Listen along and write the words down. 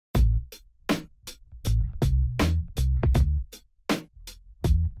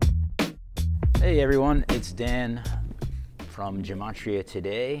Hey everyone, it's Dan from Gematria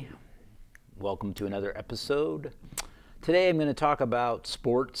today. Welcome to another episode. Today I'm going to talk about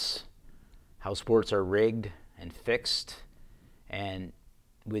sports, how sports are rigged and fixed. And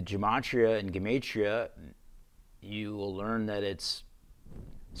with Gematria and Gematria, you will learn that it's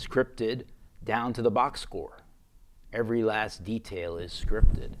scripted down to the box score. Every last detail is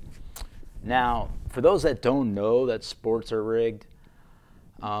scripted. Now, for those that don't know that sports are rigged,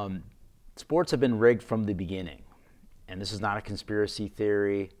 sports have been rigged from the beginning, and this is not a conspiracy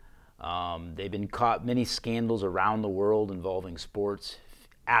theory. They've been caught many scandals around the world involving sports.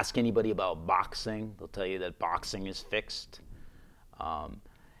 Ask anybody about boxing, they'll tell you that boxing is fixed.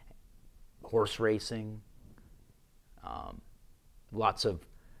 Horse racing, lots of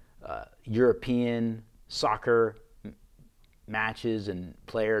European soccer matches and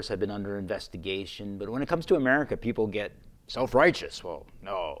players have been under investigation. But when it comes to America, people get self-righteous. Well,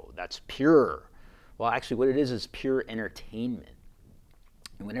 no, that's pure. Well, actually what it is pure entertainment.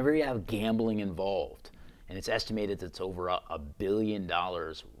 And whenever you have gambling involved, and it's estimated that it's over $1 billion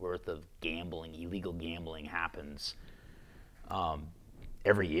worth of gambling, illegal gambling happens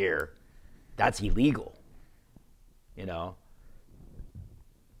every year, that's illegal, you know?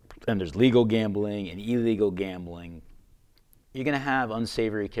 And there's legal gambling and illegal gambling. You're going to have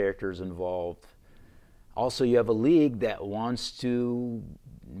unsavory characters involved. Also, you have a league that wants to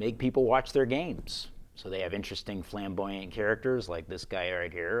make people watch their games. So they have interesting, flamboyant characters like this guy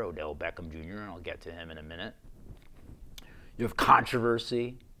right here, Odell Beckham Jr., and I'll get to him in a minute. You have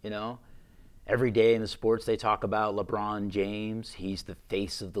controversy, you know. Every day in the sports they talk about LeBron James. He's the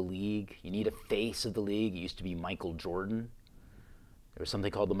face of the league. You need a face of the league. It used to be Michael Jordan. There was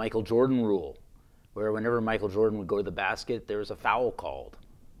something called the Michael Jordan rule, where whenever Michael Jordan would go to the basket, there was a foul called.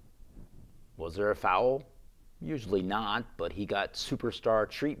 Was there a foul? Usually not, but he got superstar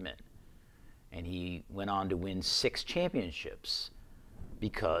treatment. And he went on to win 6 championships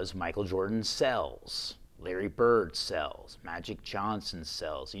because Michael Jordan sells. Larry Bird sells. Magic Johnson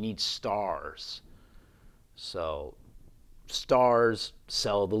sells. You need stars. So stars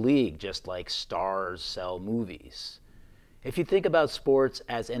sell the league just like stars sell movies. If you think about sports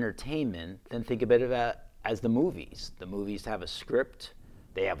as entertainment, then think about it as the movies. The movies have a script.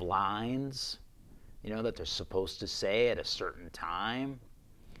 They have lines, you know, that they're supposed to say at a certain time.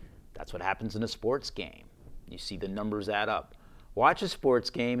 That's what happens in a sports game. You see the numbers add up. Watch a sports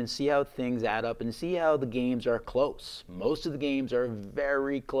game and see how things add up and see how the games are close. Most of the games are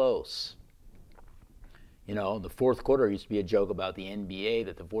very close. You know, the fourth quarter used to be a joke about the NBA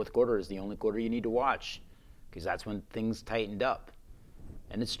that the fourth quarter is the only quarter you need to watch because that's when things tightened up.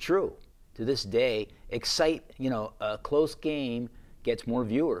 And it's true. To this day, a close game gets more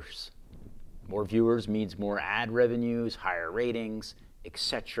viewers. More viewers means more ad revenues, higher ratings,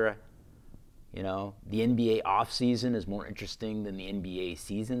 etc. You know, the NBA offseason is more interesting than the NBA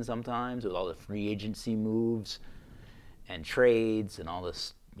season sometimes with all the free agency moves and trades and all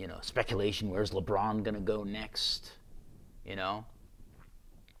this, you know, speculation. Where's LeBron going to go next? You know?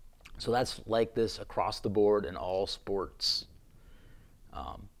 So that's like this across the board in all sports.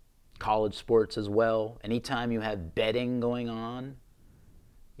 College sports as well. Anytime you have betting going on,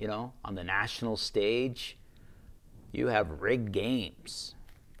 you know, on the national stage, you have rigged games.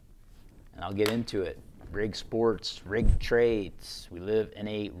 And I'll get into it. Rigged sports, rigged trades. We live in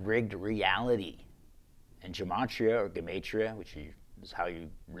a rigged reality. And Gematria, or Gematria, which is how you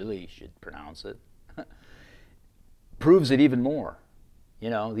really should pronounce it, proves it even more. You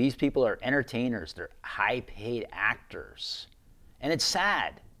know, these people are entertainers. They're high-paid actors. And it's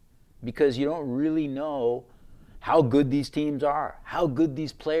sad because you don't really know how good these teams are, how good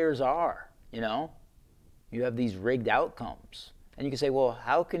these players are, you know? You have these rigged outcomes. And you can say, well,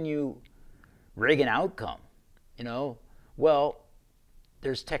 how can you rig an outcome? You know? Well,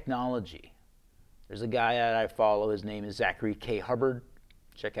 there's technology. There's a guy that I follow. His name is Zachary K. Hubbard.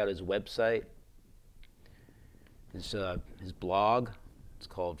 Check out his website. His blog. It's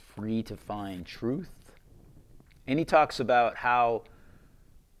called Free to Find Truth. And he talks about how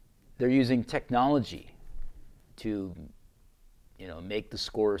they're using technology to, you know, make the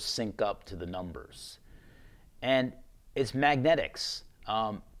scores sync up to the numbers. And it's magnetics.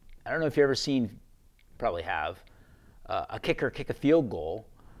 I don't know if you've ever seen, probably have, a kicker kick a field goal.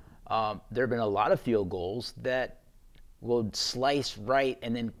 There have been a lot of field goals that will slice right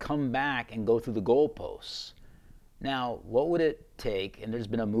and then come back and go through the goalposts. Now, what would it take, and there's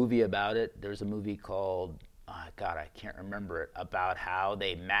been a movie about it. There's a movie called, God, I can't remember it, about how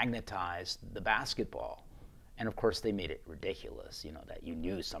they magnetized the basketball. And of course, they made it ridiculous, you know, that you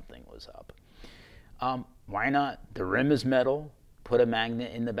knew something was up. Why not? The rim is metal. put a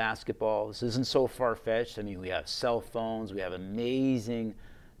magnet in the basketball. This isn't so far-fetched. I mean, we have cell phones. We have amazing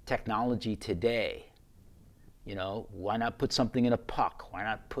technology today. You know, why not put something in a puck? Why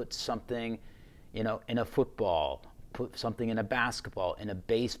not put something, you know, in a football? Put something in a basketball, in a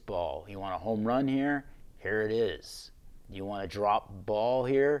baseball. You want a home run here? Here it is. You want a drop ball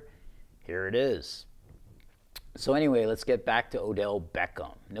here? Here it is. So anyway, let's get back to Odell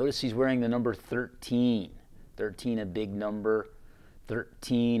Beckham. Notice he's wearing the number 13. 13, a big number.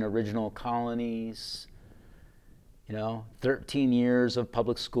 13 original colonies. You know, 13 years of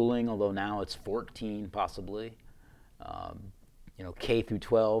public schooling, although now it's 14 possibly. You know, K through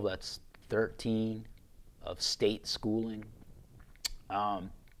 12, that's 13 of state schooling.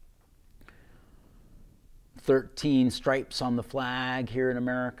 13 stripes on the flag here in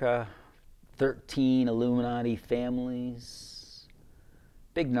America. 13 Illuminati families.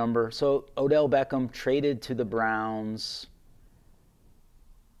 Big number. So Odell Beckham traded to the Browns.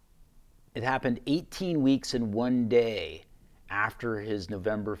 It happened 18 weeks and 1 day after his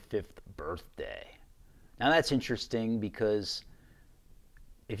November 5th birthday. Now that's interesting because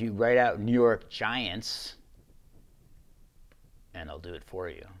if you write out New York Giants, and I'll do it for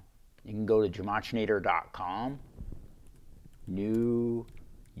you, you can go to gematrinator.com, New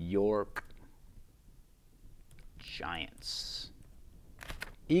York Giants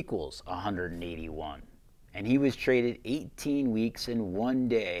equals 181. And he was traded 18 weeks and 1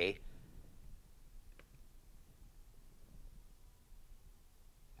 day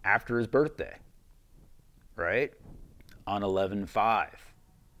after his birthday, right? On 11/5.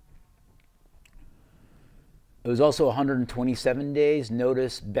 It was also 127 days.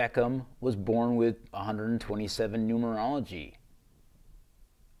 Notice Beckham was born with 127 numerology.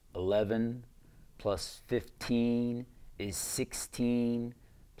 11 plus 15 is 16,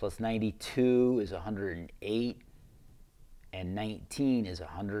 plus 92 is 108, and 19 is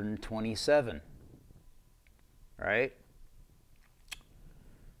 127, right?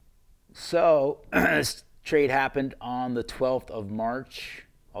 So this trade happened on the 12th of March,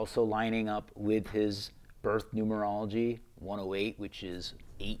 also lining up with his birth numerology, 108, which is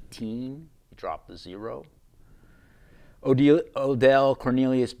 18. He dropped the 0. Odell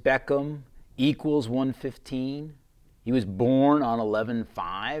Cornelius Beckham equals 115. He was born on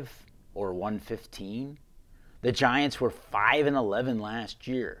 11/5 or 115. The Giants were 5-11 last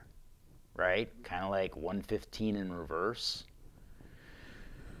year, right? Kind of like 115 in reverse.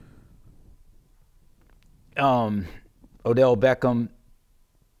 Odell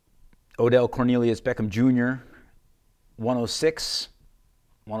Cornelius Beckham Jr., 106.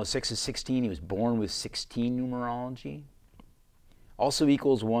 106 is 16. He was born with 16 numerology. Also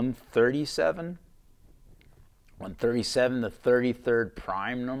equals 137. 137, the 33rd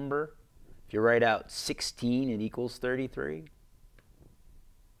prime number. If you write out 16, it equals 33.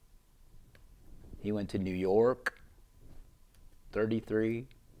 He went to New York, 33.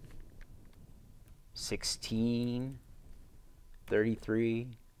 16,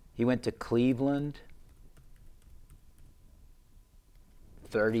 33. He went to Cleveland,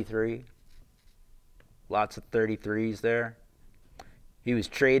 33. Lots of 33s there. He was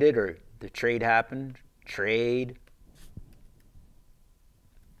traded, or the trade happened. Trade,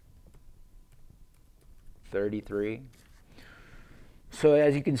 33. So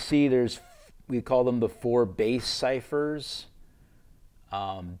as you can see, we call them the 4 base ciphers.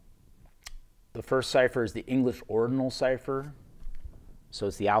 The first cipher is the English ordinal cipher. So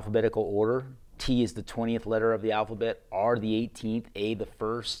it's the alphabetical order. T is the 20th letter of the alphabet, R the 18th, A the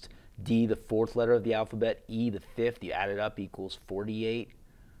 1st, D the 4th letter of the alphabet, E the 5th. You add it up, equals 48.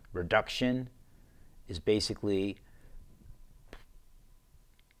 Reduction is basically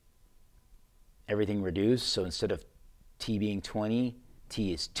everything reduced. So instead of T being 20,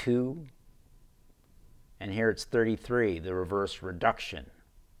 T is 2. And here it's 33, the reverse reduction.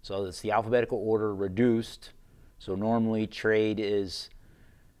 So it's the alphabetical order reduced. So normally trade is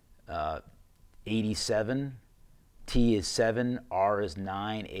 87, T is 7, R is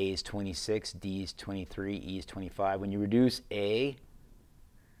 9, A is 26, D is 23, E is 25. When you reduce A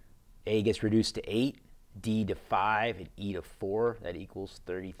gets reduced to 8, D to 5, and E to 4. That equals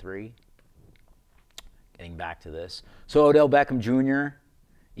 33. Getting back to this. So Odell Beckham Jr.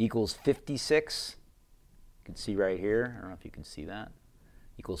 equals 56. You can see right here. I don't know if you can see that.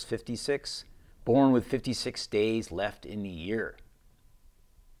 Equals 56. Born with 56 days left in the year.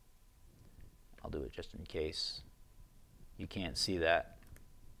 I'll do it just in case you can't see that.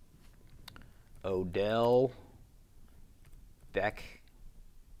 Odell Beckham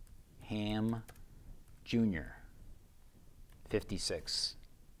Jr. 56.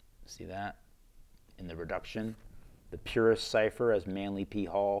 See that in the reduction? the purest cipher, as Manly P.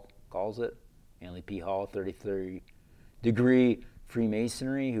 Hall calls it. Manly P. Hall, 33rd-degree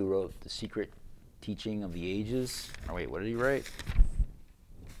Freemasonry, who wrote The Secret Teaching of the Ages. Oh, wait, what did he write?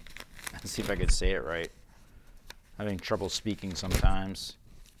 Let's see if I could say it right. I'm having trouble speaking sometimes.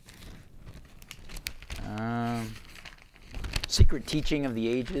 Secret Teaching of the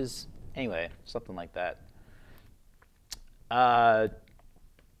Ages. Anyway, something like that. What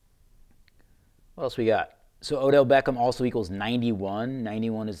else we got? So Odell Beckham also equals 91.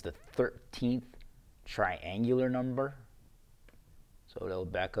 91 is the 13th triangular number. So Odell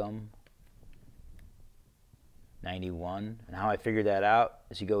Beckham, 91. And how I figured that out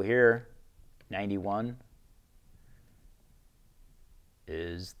is you go here, 91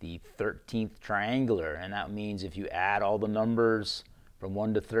 is the 13th triangular. And that means if you add all the numbers from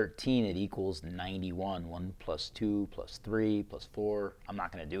 1 to 13, it equals 91. 1 plus 2 plus 3 plus 4. I'm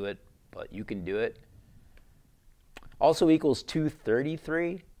not going to do it, but you can do it. Also equals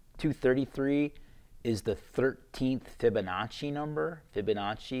 233. 233 is the 13th Fibonacci number.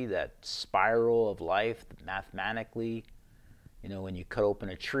 Fibonacci, that spiral of life, mathematically. You know, when you cut open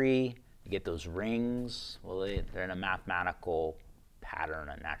a tree, you get those rings. Well, they're in a mathematical pattern,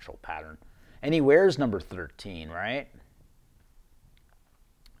 a natural pattern. And he wears number 13, right?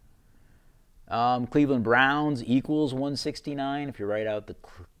 Cleveland Browns equals 169. If you write out the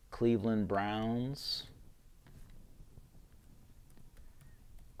Cleveland Browns.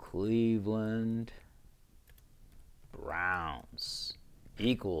 Cleveland Browns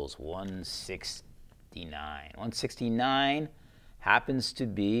equals 169. 169 happens to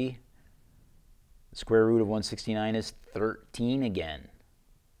be, the square root of 169 is 13 again.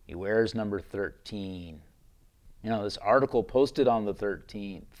 He wears number 13. You know, this article posted on the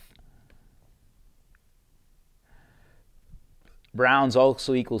 13th. Browns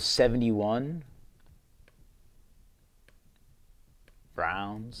also equals 71.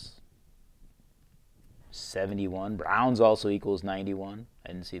 Browns, 71. Browns also equals 91. I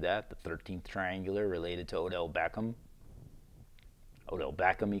didn't see that. The 13th triangular related to Odell Beckham. Odell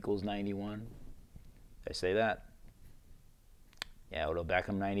Beckham equals 91. Did I say that? Yeah, Odell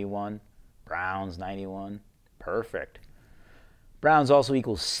Beckham, 91. Browns, 91. Perfect. Browns also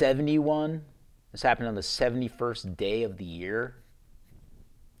equals 71. This happened on the 71st day of the year.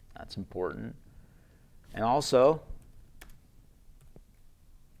 That's important. And also,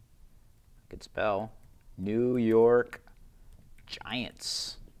 could spell, New York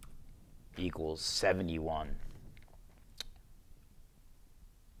Giants equals 71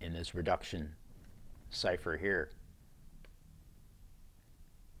 in this reduction cipher here.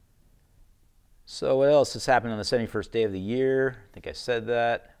 So what else has happened on the 71st day of the year? I think I said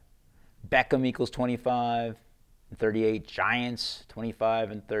that. Beckham equals 25 and 38. Giants,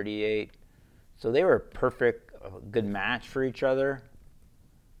 25 and 38. So they were a perfect, good match for each other.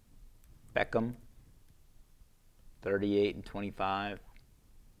 Beckham, 38 and 25.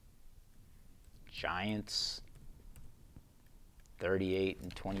 Giants, 38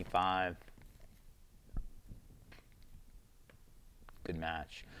 and 25. Good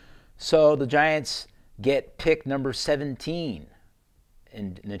match. So the Giants get pick number 17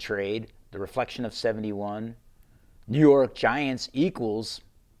 in the trade, the reflection of 71. New York Giants equals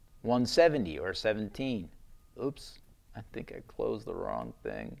 170 or 17. Oops, I think I closed the wrong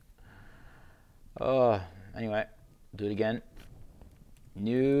thing. Anyway, do it again.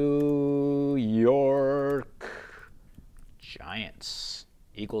 New York Giants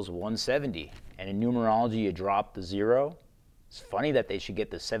equals 170. And in numerology, you drop the 0. It's funny that they should get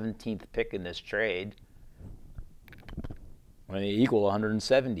the 17th pick in this trade when they equal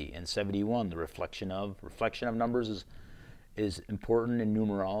 170 and 71. The reflection of numbers is important in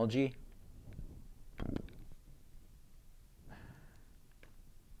numerology.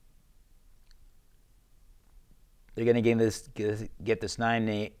 They're going to get this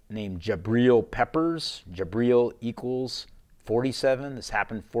 9 named Jabril Peppers. Jabril equals 47. This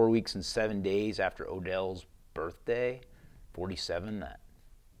happened 4 weeks and 7 days after Odell's birthday. 47, that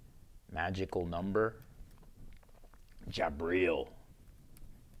magical number. Jabril.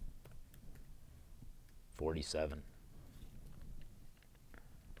 47.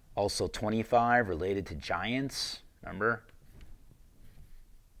 Also 25 related to Giants. Remember?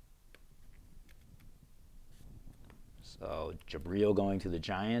 So Jabril going to the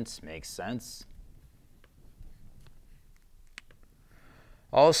Giants makes sense.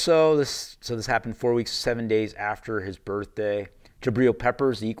 Also, this happened 4 weeks, 7 days after his birthday. Jabril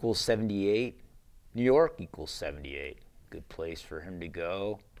Peppers equals 78. New York equals 78. Good place for him to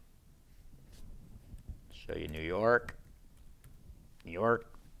go. Show you New York. New York,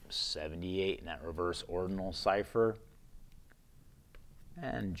 78 in that reverse ordinal cipher.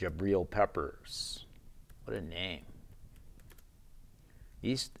 And Jabril Peppers. What a name.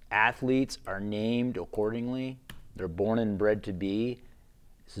 These athletes are named accordingly. They're born and bred to be.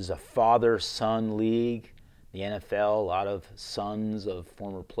 This is a father-son league. The NFL, a lot of sons of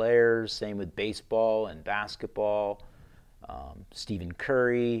former players. Same with baseball and basketball. Stephen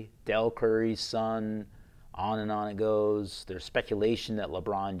Curry, Del Curry's son, on and on it goes. There's speculation that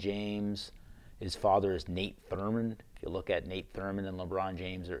LeBron James, his father is Nate Thurmond. If you look at Nate Thurmond and LeBron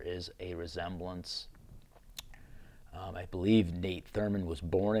James, there is a resemblance. I believe Nate Thurmond was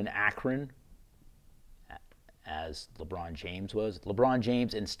born in Akron, as LeBron James was. LeBron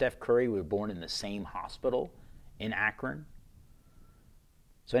James and Steph Curry were born in the same hospital in Akron.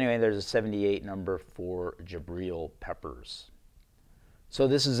 So anyway, there's a 78 number for Jabril Peppers. So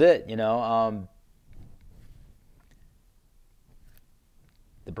this is it, you know.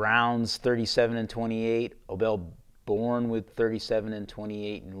 The Browns 37 and 28. Odell born with 37 and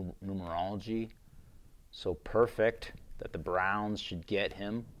 28 numerology. So perfect that the Browns should get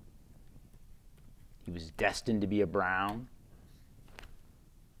him. He was destined to be a Brown.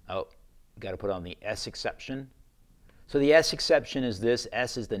 Oh, got to put on the S exception. So the S exception is this.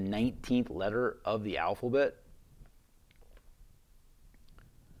 S is the 19th letter of the alphabet.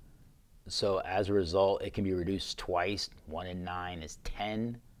 So as a result, it can be reduced twice. 1 and 9 is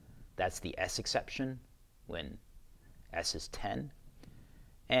 10. That's the S exception when S is 10.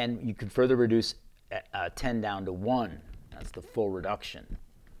 And you can further reduce 10 down to 1. That's the full reduction.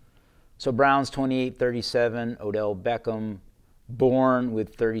 So Browns 28-37, Odell Beckham, born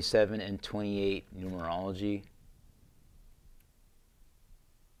with 37 and 28 numerology.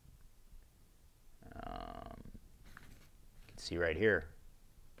 You can see right here.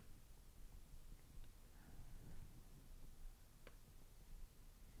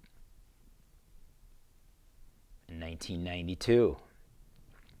 In 1992.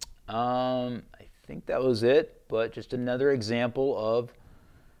 I think that was it, but just another example of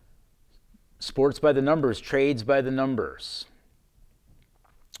sports by the numbers, trades by the numbers.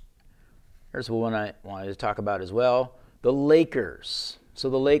 Here's one I wanted to talk about as well. The Lakers. So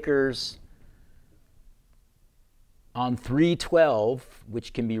the Lakers on 3-12,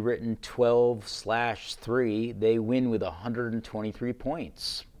 which can be written 12/3, they win with 123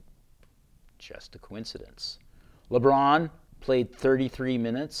 points. Just a coincidence. LeBron played 33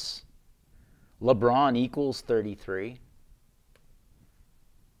 minutes. LeBron equals 33.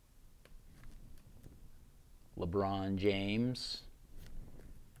 LeBron James.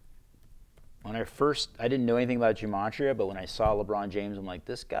 When I didn't know anything about Gematria, but when I saw LeBron James, I'm like,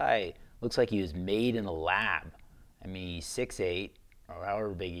 this guy looks like he was made in a lab. I mean, he's 6'8", or however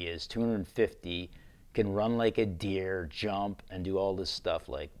big he is, 250, can run like a deer, jump, and do all this stuff.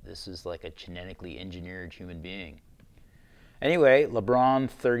 Like, this is like a genetically engineered human being. Anyway, LeBron,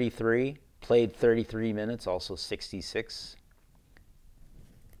 33, played 33 minutes, also 66.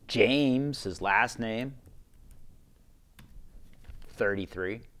 James, his last name,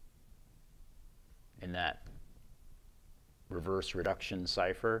 33 in that reverse reduction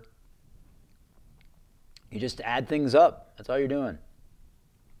cipher. You just add things up. That's all you're doing.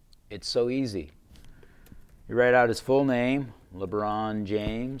 It's so easy. You write out his full name, LeBron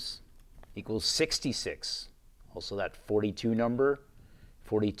James, equals 66. Also that 42 number,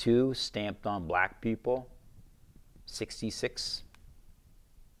 42 stamped on black people, 66.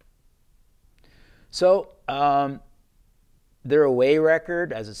 So their away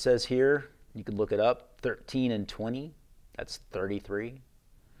record, as it says here, you can look it up, 13 and 20. That's 33.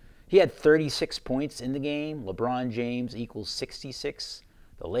 He had 36 points in the game. LeBron James equals 66.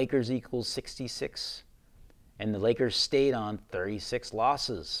 The Lakers equals 66. And the Lakers stayed on 36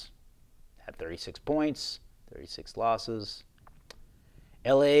 losses. Had 36 points, 36 losses.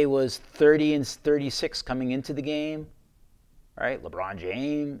 LA was 30 and 36 coming into the game. Right? LeBron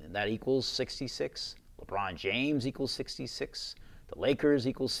James, that equals 66. LeBron James equals 66. The Lakers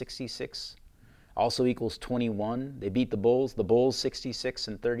equals 66. Also equals 21. They beat the Bulls. The Bulls 66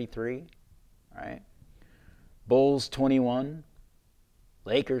 and 33. Right? Bulls 21.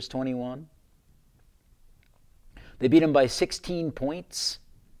 Lakers 21. They beat them by 16 points.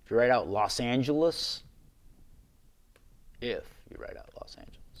 If you write out Los Angeles. If you write out Los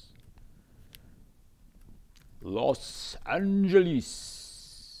Angeles. Los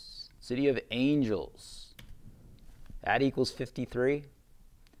Angeles. City of Angels. That equals 53.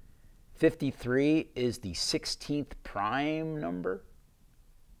 53 is the 16th prime number.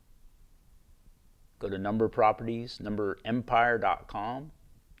 Go to number properties, numberempire.com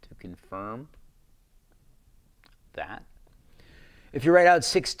to confirm that. If you write out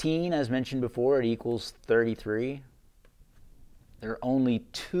 16, as mentioned before, it equals 33. There are only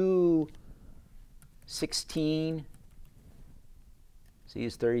two 16. C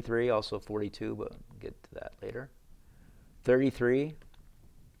is 33, also 42, but we'll get to that later. 33.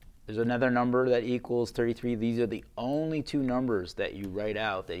 There's another number that equals 33. These are the only two numbers that you write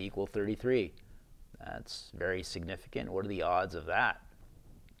out that equal 33. That's very significant. What are the odds of that?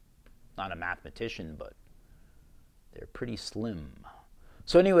 Not a mathematician, but they're pretty slim.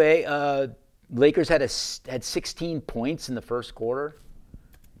 So anyway, Lakers had 16 points in the first quarter.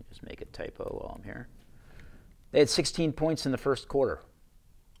 Let me just make a typo while I'm here. They had 16 points in the first quarter.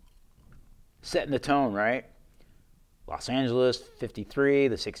 Setting the tone, right? Los Angeles, 53,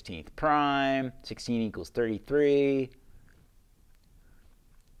 the 16th prime. 16 equals 33.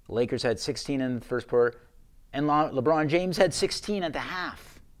 The Lakers had 16 in the first quarter. And LeBron James had 16 at the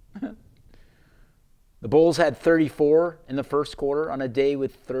half. The Bulls had 34 in the first quarter on a day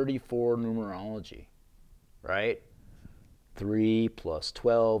with 34 numerology, right? 3 plus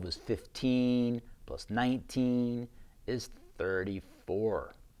 12 is 15, plus 19 is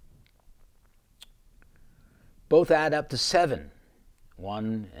 34. Both add up to 7.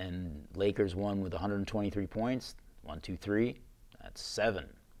 One, and Lakers won with 123 points. 1, 2, 3. That's 7.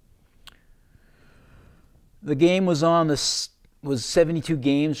 The game was 72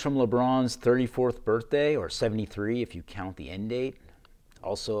 games from LeBron's 34th birthday, or 73 if you count the end date.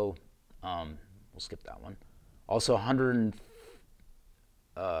 Also, we'll skip that one. Also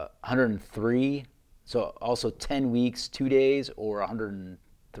 103, so also 10 weeks, 2 days, or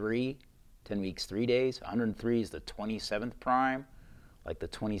 103, 10 weeks, 3 days. 103 is the 27th prime, like the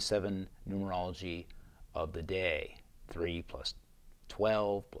 27 numerology of the day. 3 plus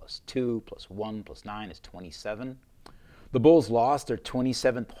 12 plus 2 plus 1 plus 9 is 27. The Bulls lost their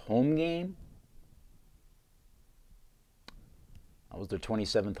 27th home game. That was their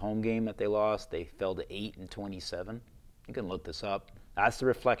 27th home game that they lost. They fell to 8-27. You can look this up. That's the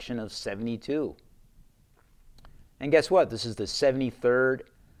reflection of 72. And guess what? This is the 73rd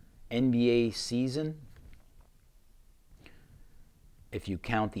NBA season. If you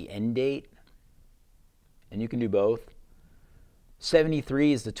count the end date, and you can do both.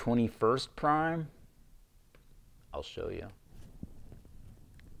 73 is the 21st prime. I'll show you.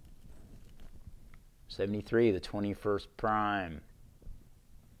 73, the 21st prime.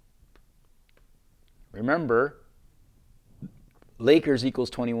 Remember, Lakers equals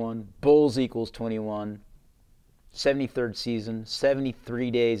 21, Bulls equals 21, 73rd season,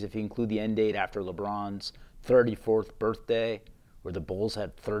 73 days if you include the end date after LeBron's 34th birthday, where the Bulls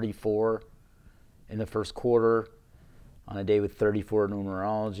had 34 in the first quarter on a day with 34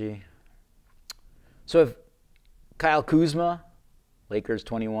 numerology. So if Kyle Kuzma, Lakers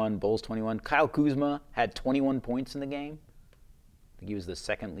 21, Bulls 21. Kyle Kuzma had 21 points in the game. I think he was the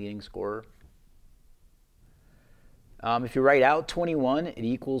second leading scorer. If you write out 21, it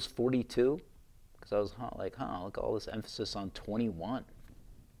equals 42. Because I was look at all this emphasis on 21.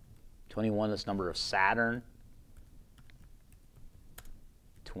 21, this number of Saturn.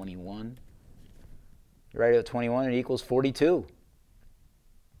 21. You write out 21, it equals 42.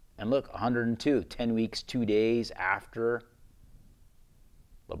 And look, 102, 10 weeks, 2 days after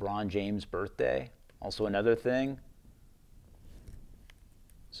LeBron James' birthday. Also another thing,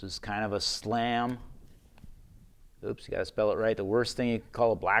 this is kind of a slam. Oops, you got to spell it right. The worst thing you could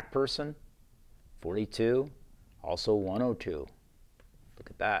call a black person, 42, also 102. Look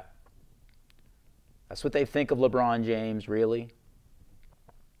at that. That's what they think of LeBron James, really.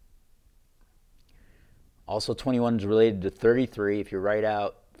 Also, 21 is related to 33. If you write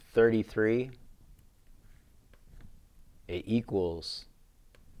out 33, it equals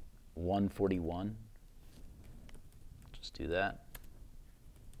 141. Just do that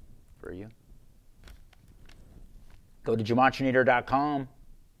for you. Go to gematrianator.com.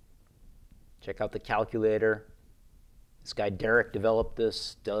 Check out the calculator. This guy Derek developed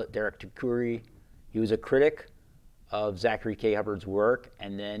this, Derek Takuri. He was a critic of Zachary K. Hubbard's work,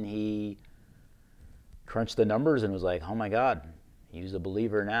 and then he crunched the numbers and was like, oh my God, he's a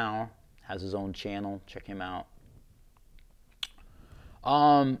believer now, has his own channel, check him out.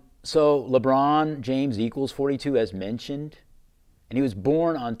 So LeBron James equals 42 as mentioned, and he was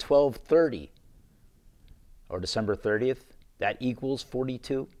born on 12/30, or December 30th. That equals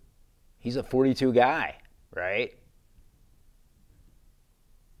 42. He's a 42 guy, right?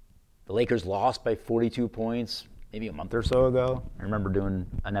 The Lakers lost by 42 points maybe a month or so ago. I remember doing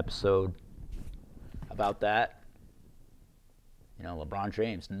an episode about that. You know, LeBron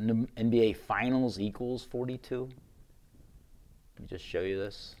James, NBA Finals equals 42. Let me just show you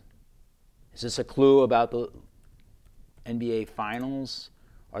this. Is this a clue about the NBA Finals.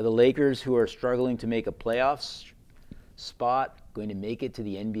 Are the Lakers, who are struggling to make a playoffs spot, going to make it to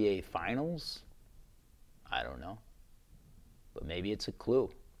the NBA Finals? I don't know. But maybe it's a clue.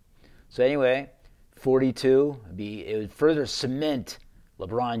 So anyway, 42, it would further cement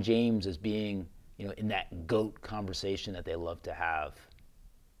LeBron James as being, in that GOAT conversation that they love to have.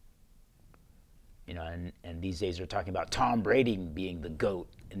 And these days they're talking about Tom Brady being the GOAT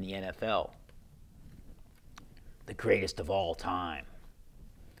in the NFL. The greatest of all time.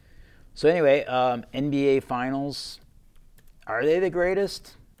 So anyway, NBA Finals, are they the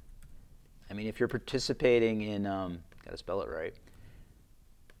greatest? I mean, if you're participating in, got to spell it right,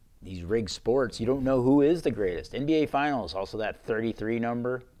 these rigged sports, you don't know who is the greatest. NBA Finals, also that 33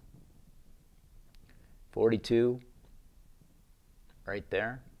 number, 42, right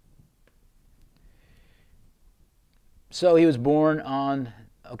there. So he was born on,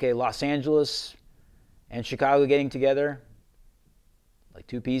 Los Angeles and Chicago getting together, like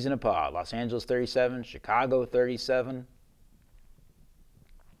two peas in a pod. Los Angeles 37, Chicago 37.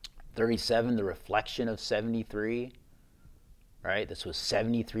 37, the reflection of 73, right? This was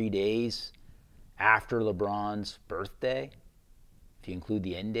 73 days after LeBron's birthday, if you include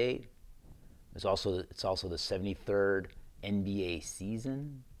the end date. It's also the 73rd NBA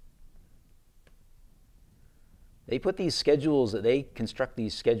season. They put these schedules, they construct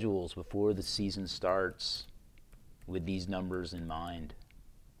these schedules before the season starts with these numbers in mind.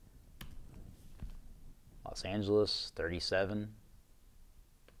 Los Angeles, 37,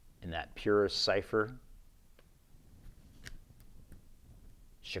 in that purest cipher.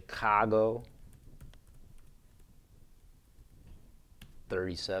 Chicago,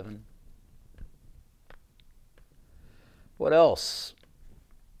 37. What else?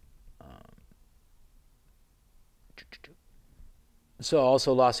 So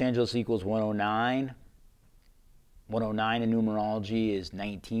also Los Angeles equals 109. 109 in numerology is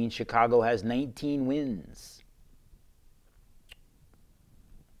 19. Chicago has 19 wins.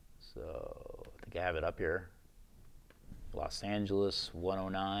 So I think I have it up here. Los Angeles,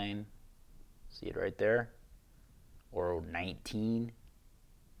 109. See it right there? Or 19.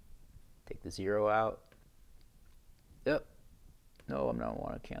 Take the 0 out. Yep. No, I don't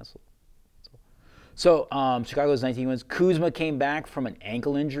want to cancel. So Chicago's 19 wins. Kuzma came back from an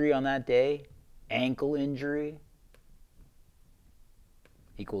ankle injury on that day. Ankle injury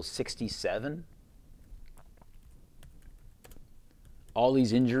equals 67. All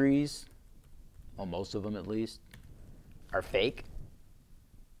these injuries, well, most of them at least, are fake.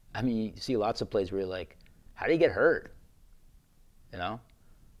 I mean, you see lots of plays where you're like, how do you get hurt?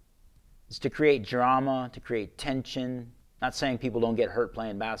 It's to create drama, to create tension. Not saying people don't get hurt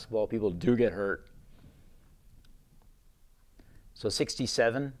playing basketball. People do get hurt. So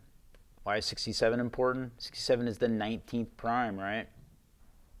 67, why is 67 important? 67 is the 19th prime, right?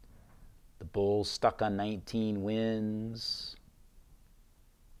 The Bulls stuck on 19 wins.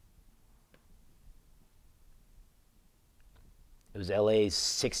 It was LA's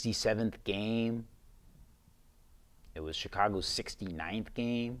 67th game. It was Chicago's 69th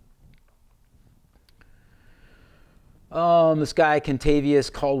game. This guy,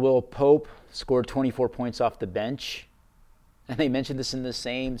 Kentavious Caldwell Pope, scored 24 points off the bench. And they mentioned this in the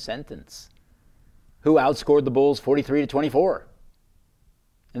same sentence. Who outscored the Bulls 43-24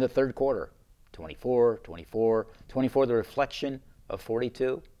 in the third quarter? 24, 24, 24, the reflection of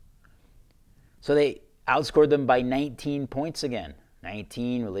 42. So they outscored them by 19 points again.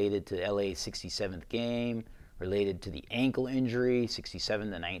 19 related to LA's 67th game, related to the ankle injury, 67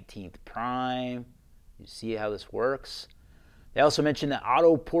 the 19th prime. You see how this works? They also mentioned that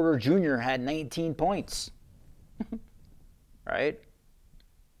Otto Porter Jr. had 19 points. Right?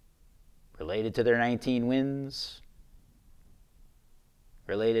 Related to their 19 wins.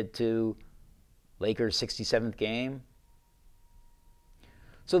 Related to Lakers' 67th game.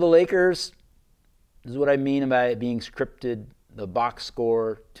 So the Lakers, this is what I mean about it being scripted. The box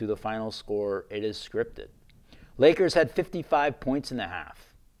score to the final score, it is scripted. Lakers had 55 points in the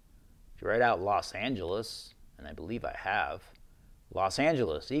half. If you write out Los Angeles, and I believe I have, Los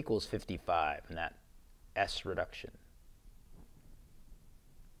Angeles equals 55 in that S reduction,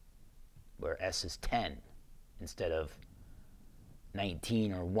 where S is 10 instead of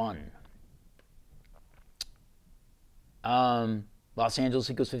 19 or 1. Los Angeles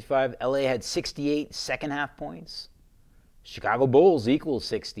equals 55. LA had 68 second half points. Chicago Bulls equals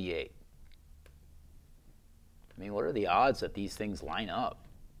 68. I mean, what are the odds that these things line up?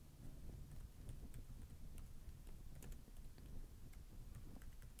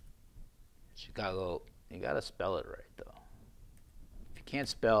 Chicago, you got to spell it right, though. If you can't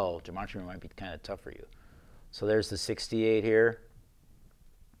spell, Gematria might be kind of tough for you. So there's the 68 here.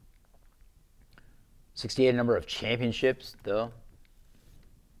 68 number of championships, though.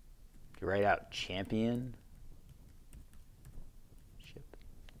 You write out champion.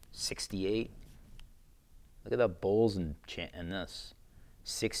 68. Look at the Bulls and this.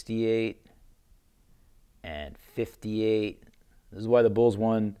 68 and 58. This is why the Bulls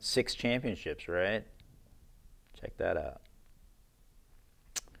won 6 championships, right? Check that out.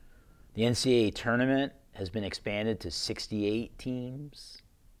 The NCAA tournament has been expanded to 68 teams,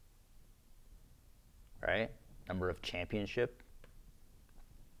 right? Number of championship.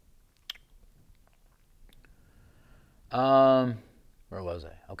 Where was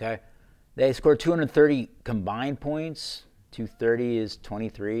I? Okay. They scored 230 combined points. 230 is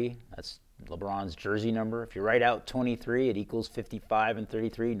 23. That's LeBron's jersey number. If you write out 23, it equals 55 and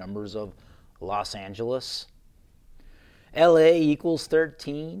 33, numbers of Los Angeles. LA equals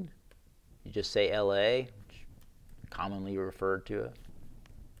 13. You just say LA, which commonly referred to it.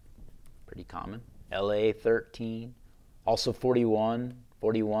 Pretty common. LA 13. Also 41.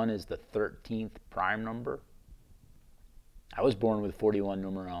 41 is the 13th prime number. I was born with 41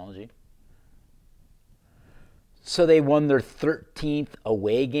 numerology. So they won their 13th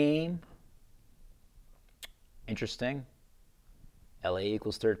away game. Interesting. LA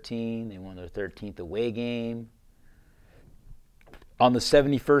equals 13. They won their 13th away game. On the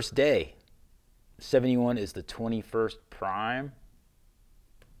 71st day, 71 is the 21st prime.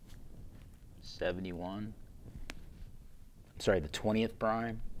 71. Sorry, the 20th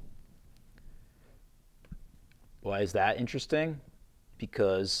prime. Why is that interesting?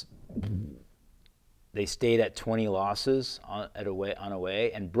 Because they stayed at 20 losses on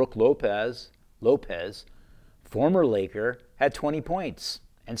away, and Brook Lopez, former Laker, had 20 points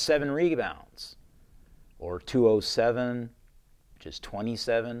and 7 rebounds, or 207, which is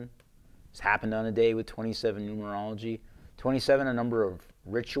 27. It's happened on a day with 27 numerology. 27, a number of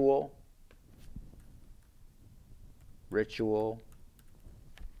ritual,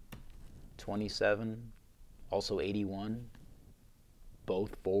 27, also 81,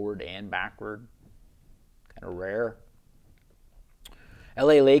 both forward and backward. Kind of rare.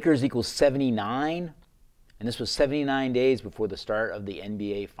 LA Lakers equals 79, and this was 79 days before the start of the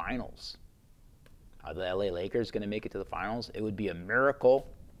NBA Finals. Are the LA Lakers going to make it to the finals? It would be a miracle,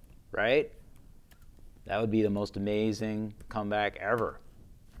 right? That would be the most amazing comeback ever.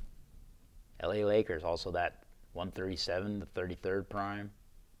 LA Lakers, also that 137, the 33rd prime.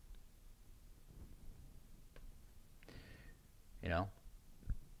 You know,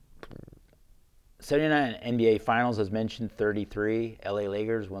 79 NBA Finals, as mentioned, 33. LA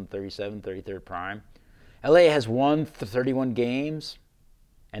Lakers, 137, 33rd prime. LA has won 31 games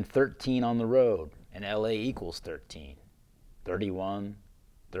and 13 on the road, and LA equals 13. 31,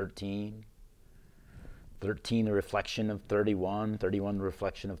 13. 13, the reflection of 31. 31, the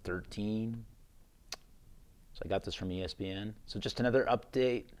reflection of 13. So I got this from ESPN. So just another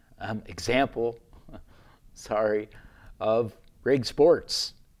update, example, of rigged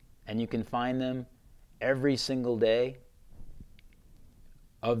sports. And you can find them every single day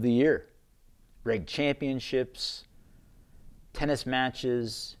of the year. Rigged championships, tennis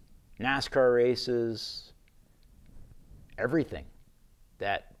matches, NASCAR races, everything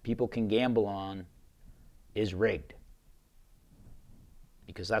that people can gamble on is rigged.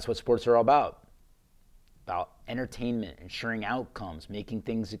 Because that's what sports are all about. About entertainment, ensuring outcomes, making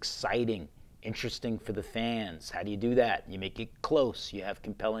things exciting, interesting for the fans. How do you do that? You make it close. You have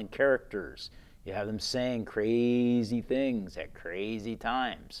compelling characters. You have them saying crazy things at crazy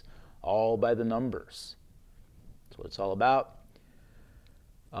times, all by the numbers. That's what it's all about.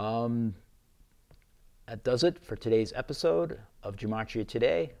 That does it for today's episode of Gematria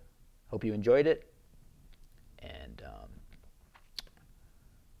Today. Hope you enjoyed it. And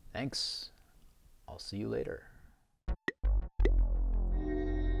thanks. I'll see you later.